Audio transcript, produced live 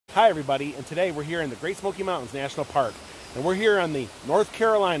Hi everybody, and today we're here in the Great Smoky Mountains National Park, and we're here on the North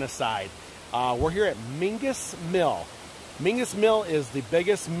Carolina side. We're here at Mingus Mill. Mingus Mill is the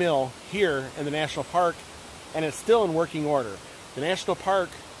biggest mill here in the National Park, and it's still in working order. The National Park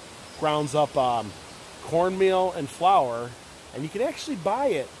grounds up cornmeal and flour, and you can actually buy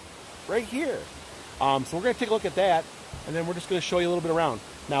it right here. So we're going to take a look at that, and then we're just going to show you a little bit around.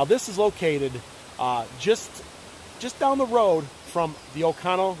 Now this is located just down the road from the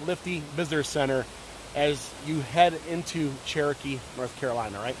Oconaluftee Visitor Center as you head into Cherokee, North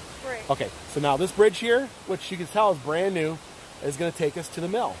Carolina, right? Right. Okay, so now this bridge here, which you can tell is brand new, is going to take us to the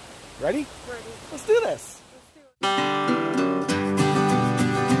mill. Ready? Ready. Let's do this. Let's do it.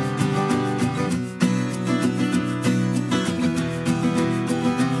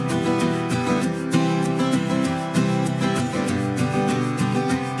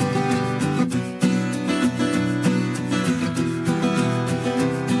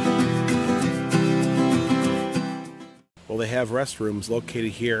 Well, they have restrooms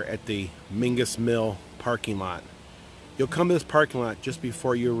located here at the Mingus Mill parking lot. You'll come to this parking lot just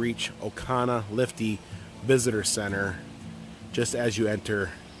before you reach Oconaluftee Visitor Center, just as you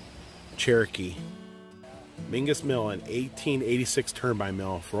enter Cherokee. Mingus Mill, an 1886 turbine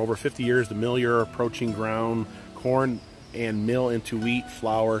mill. For over 50 years, the mill you're approaching ground corn and mill into wheat,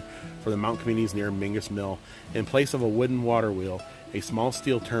 flour for the mountain communities near Mingus Mill. In place of a wooden water wheel, a small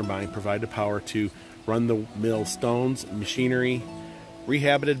steel turbine provided power to run the mill stones, machinery.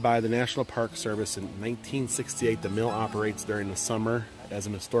 Rehabited by the National Park Service in 1968, the mill operates during the summer as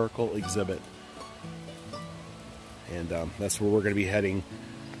an historical exhibit. And that's where we're going to be heading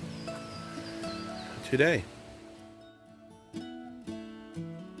today.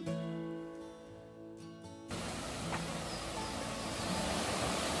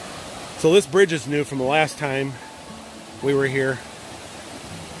 So this bridge is new from the last time we were here.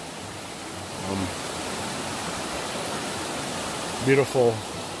 Beautiful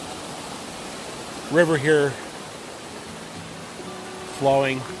river here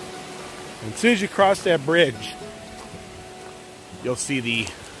flowing. And as soon as you cross that bridge, you'll see the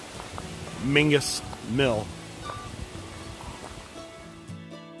Mingus Mill.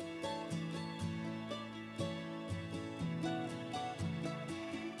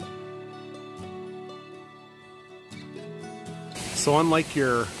 So unlike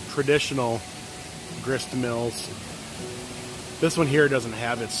your traditional grist mills, this one here doesn't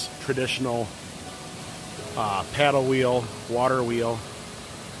have its traditional paddle wheel, water wheel.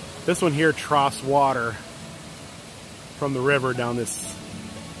 This one here troughs water from the river down this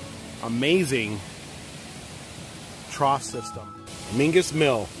amazing trough system. Mingus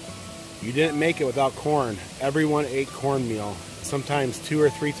Mill. You didn't make it without corn. Everyone ate cornmeal, sometimes 2 or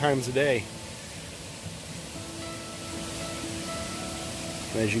 3 times a day.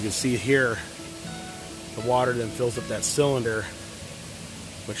 And as you can see here, the water then fills up that cylinder,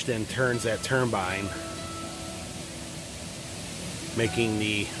 which then turns that turbine, making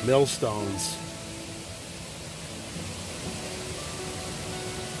the millstones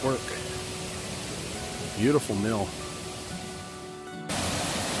work. Beautiful mill.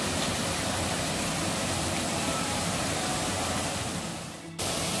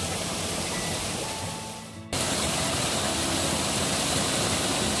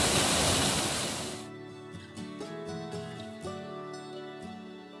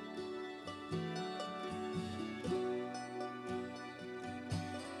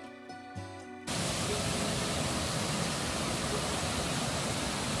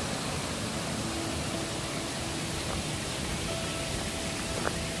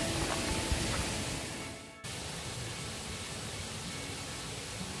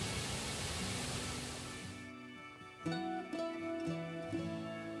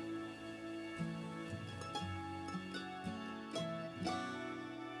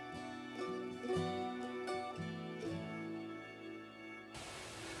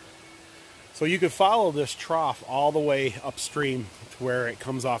 So you could follow this trough all the way upstream to where it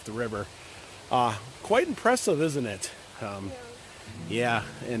comes off the river. Quite impressive, isn't it? Yeah,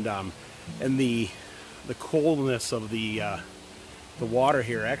 and the coldness of the water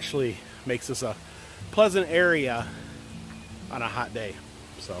here actually makes this a pleasant area on a hot day.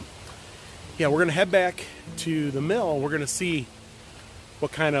 So yeah, we're gonna head back to the mill. We're gonna see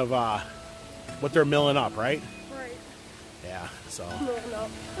what kind of what they're milling up, right? Right. Yeah, so Milling up.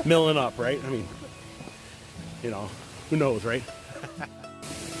 milling up, right? I mean, you know, who knows, right?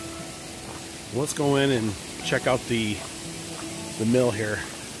 Let's go in and check out the mill here.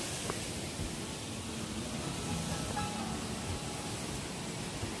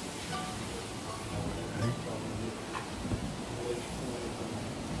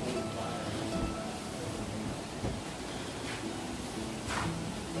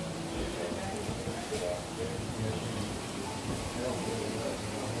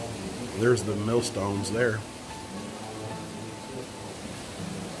 There's the millstones there.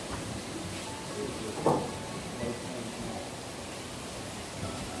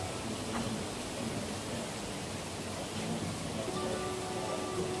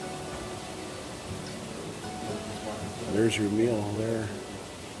 There's your meal there.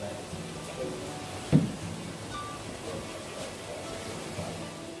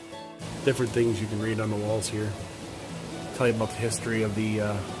 Different things you can read on the walls here. Tell you about the history of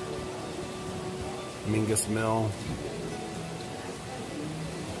the Mingus Mill,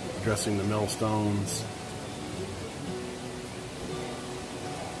 addressing the millstones.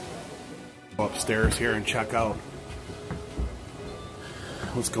 Go upstairs here and check out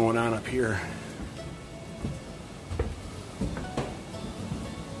what's going on up here.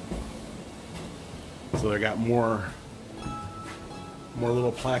 So they got more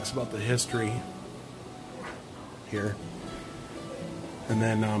little plaques about the history here. And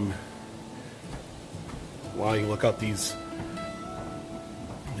then while you look out these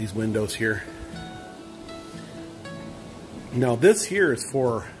windows here. Now this here is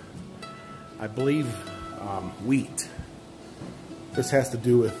for, I believe, wheat. This has to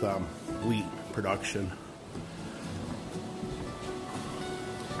do with wheat production.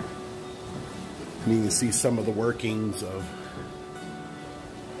 And you can see some of the workings of.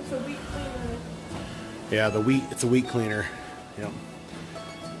 It's a wheat cleaner. Yeah, the wheat. It's a wheat cleaner. Yep.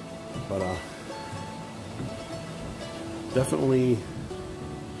 But definitely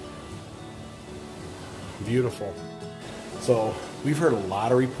beautiful. So we've heard a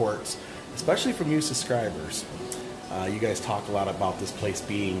lot of reports, especially from you subscribers. You guys talk a lot about this place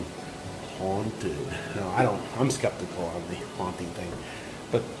being haunted. Now, I'm skeptical on the haunting thing,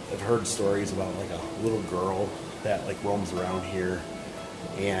 but I've heard stories about like a little girl that like roams around here,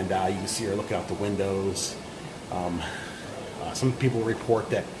 and you can see her looking out the windows. Some people report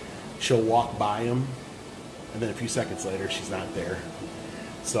that she'll walk by them, and then a few seconds later she's not there.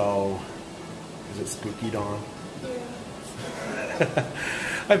 So, is it spooky, Dawn? Yeah.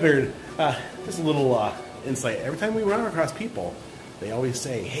 I figured just a little insight. Every time we run across people, they always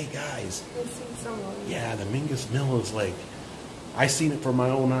say, "Hey guys, I see someone." Yeah, the Mingus Mill is like, I seen it for my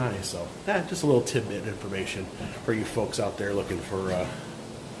own eyes." So just a little tidbit information for you folks out there looking for a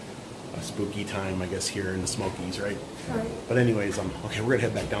spooky time, I guess, here in the Smokies, right? Right. But anyways, okay, we're gonna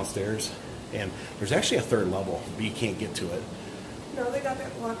head back downstairs, and there's actually a third level, but you can't get to it. No, they got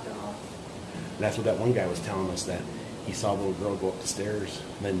that blocked off. And that's what that one guy was telling us, that he saw the little girl go up the stairs,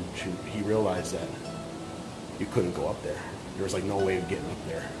 and then he realized that you couldn't go up there. There was like no way of getting up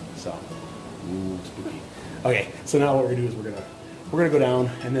there. So, ooh, spooky. Okay, so now what we're gonna do is we're gonna go down,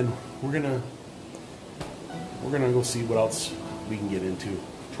 and then we're gonna go see what else we can get into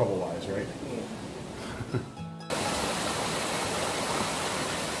trouble-wise, right? Yeah.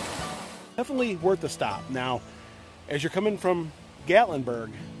 Definitely worth a stop. Now, as you're coming from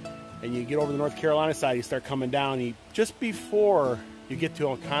Gatlinburg and you get over the North Carolina side, you start coming down. Just before you get to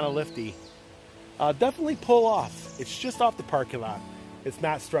Oconaluftee, definitely pull off. It's just off the parking lot. It's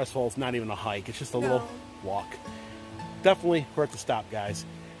not stressful. It's not even a hike. It's just a little walk. Definitely worth the stop, guys.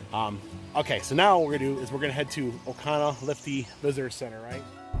 Okay, so now what we're gonna do is we're gonna head to Oconaluftee Visitor Center, right?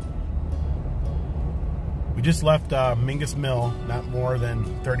 We just left Mingus Mill not more than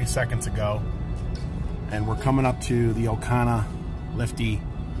 30 seconds ago, and we're coming up to the Oconaluftee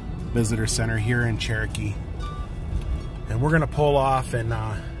Visitor Center here in Cherokee, and we're gonna pull off and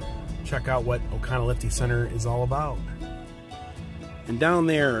check out what Oconaluftee Center is all about. And down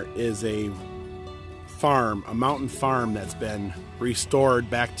there is a farm, a mountain farm that's been restored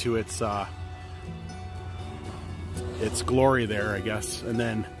back to its glory there, I guess. And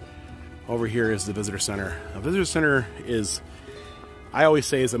then over here is the visitor center. The visitor center is, I always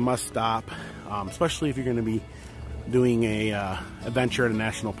say, is a must stop, especially if you're going to be doing a adventure at a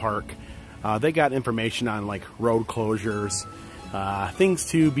national park. They got information on like road closures, things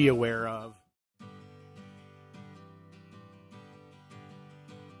to be aware of.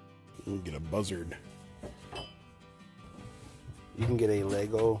 You can get a buzzard. You can get a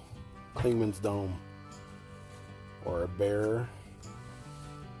Lego Klingman's Dome, or a bear,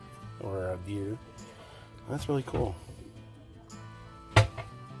 or a deer. That's really cool.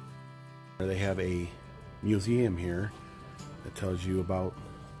 They have a museum here that tells you about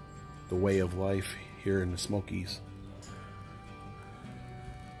the way of life here in the Smokies.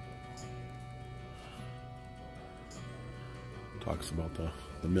 Talks about the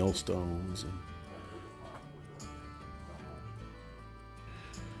millstones, and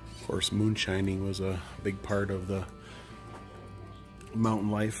of course moonshining was a big part of the mountain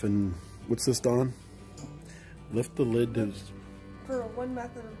life. And what's this, Dawn? Lift the lid to for one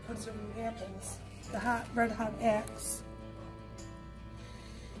method of preserving apples. The red hot axe.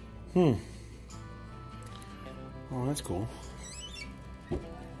 Oh, that's cool.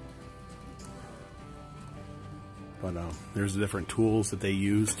 But there's the different tools that they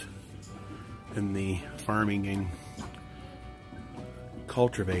used in the farming and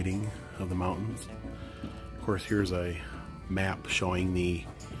cultivating of the mountains. Of course, here's a map showing the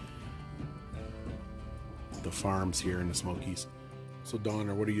farms here in the Smokies. So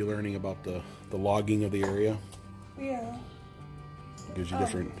Donna, what are you learning about the logging of the area? Yeah. It gives you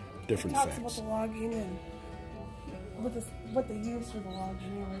different it talks facts. about the logging and what they use for the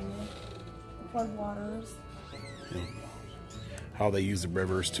logging area. The floodwaters. Yeah. How they use the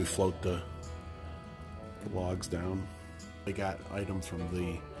rivers to float the logs down. They got items from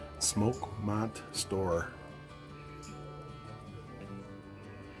the Smokies store.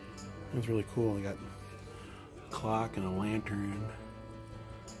 That's really cool. They got a clock and a lantern,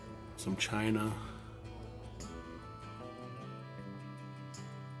 some china.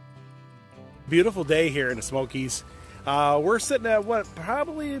 Beautiful day here in the Smokies. We're sitting at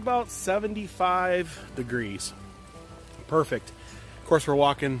probably about 75 degrees. Perfect. Of course, we're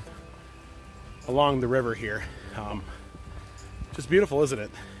walking along the river here. Just beautiful, isn't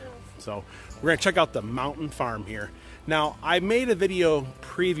it? So we're gonna check out the mountain farm here. Now, I made a video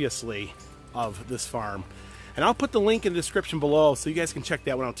previously of this farm, and I'll put the link in the description below so you guys can check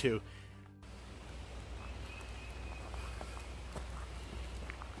that one out too.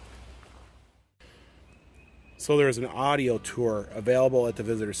 So there's an audio tour available at the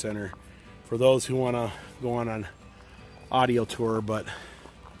visitor center for those who want to go on an audio tour, but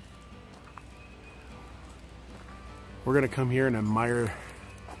we're going to come here and admire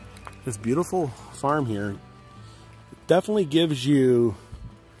this beautiful farm here. It definitely gives you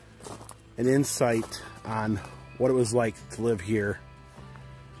an insight on what it was like to live here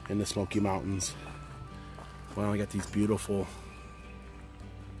in the Smoky Mountains. Well, we got these beautiful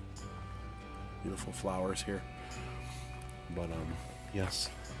flowers here. But yes,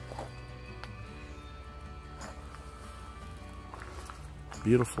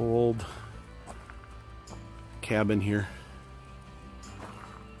 beautiful old cabin here.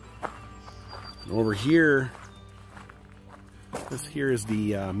 And over here, this here is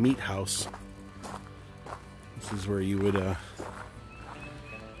the meat house. This is where you would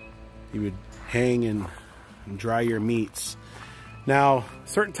hang and dry your meats. Now,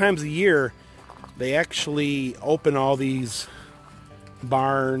 certain times of year, they actually open all these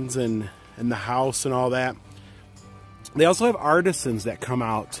barns and the house and all that. They also have artisans that come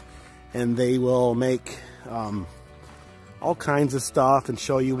out and they will make all kinds of stuff and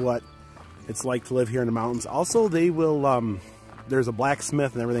show you what it's like to live here in the mountains. Also, they will, there's a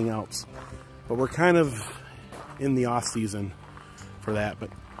blacksmith and everything else. But we're kind of in the off season for that. But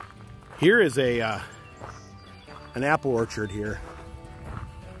here is an apple orchard here.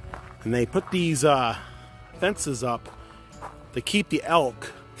 And they put these fences up to keep the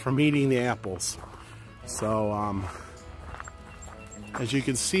elk from eating the apples. So, as you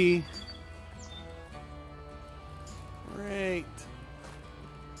can see, right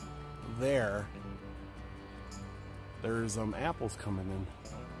there's apples coming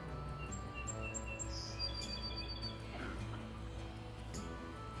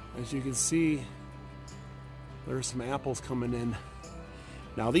in. As you can see, there's some apples coming in.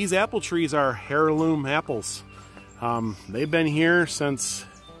 Now these apple trees are heirloom apples. They've been here since,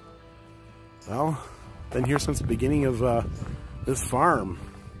 well, the beginning of this farm.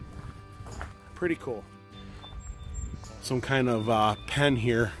 Pretty cool. Some kind of pen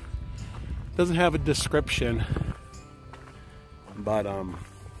here. Doesn't have a description, but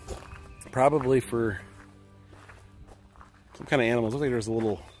probably for some kind of animals. Looks like there's a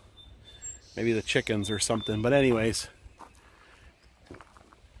little, maybe the chickens or something. But anyways.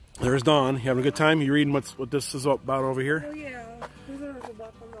 There's Dawn. You having a good time? You reading what this is about over here? Oh yeah. These are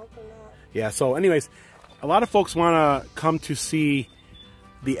about the milk a lot. Yeah, so anyways, a lot of folks want to come to see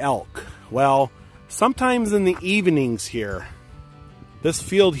the elk. Well, sometimes in the evenings here, this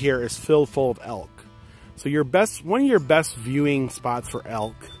field here is filled full of elk. So one of your best viewing spots for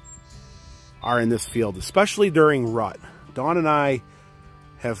elk are in this field, especially during rut. Dawn and I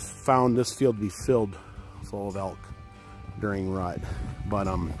have found this field to be filled full of elk during rut. But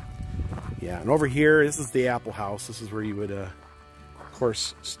yeah, and over here, this is the apple house. This is where you would of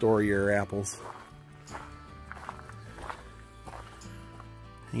course store your apples.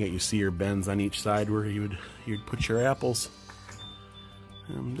 You see your bins on each side where you'd put your apples.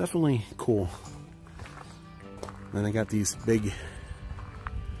 Definitely cool. Then I got these big,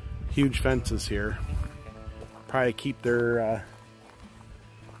 huge fences here. Probably keep their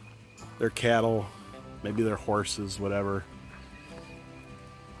their cattle, maybe their horses, whatever.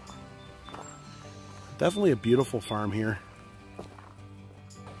 Definitely a beautiful farm here.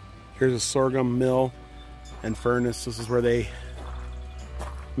 Here's a sorghum mill and furnace. This is where they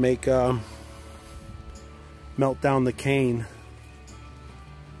make melt down the cane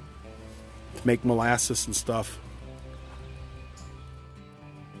to make molasses and stuff.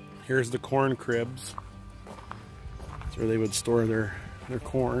 Here's the corn cribs. That's where they would store their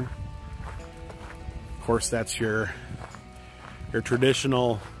corn. Of course, that's your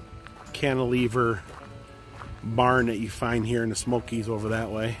traditional cantilever barn that you find here in the Smokies over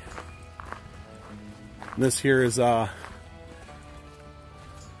that way. And this here is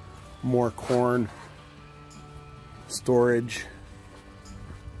more corn storage.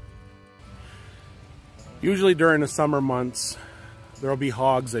 Usually during the summer months there'll be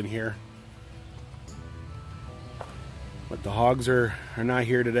hogs in here, but the hogs are not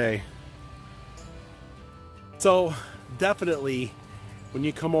here today. So definitely when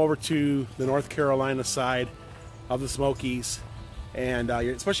you come over to the North Carolina side of the Smokies, and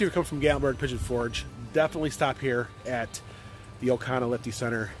especially if you come from Gatlinburg, Pigeon Forge, definitely stop here at the Oconaluftee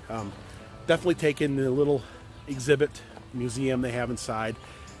Center. Definitely take in the little exhibit museum they have inside.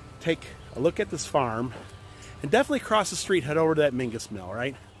 Take a look at this farm, and definitely cross the street, head over to that Mingus Mill,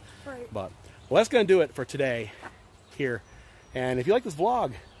 right? Right. But, well, that's going to do it for today here. And if you like this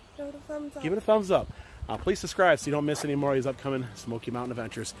vlog, give it a thumbs up. Give it a thumbs up. Please subscribe so you don't miss any more of these upcoming Smoky Mountain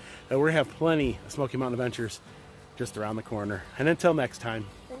adventures. We're going to have plenty of Smoky Mountain adventures just around the corner. And until next time,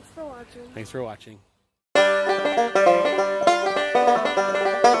 thanks for watching. Thanks for watching.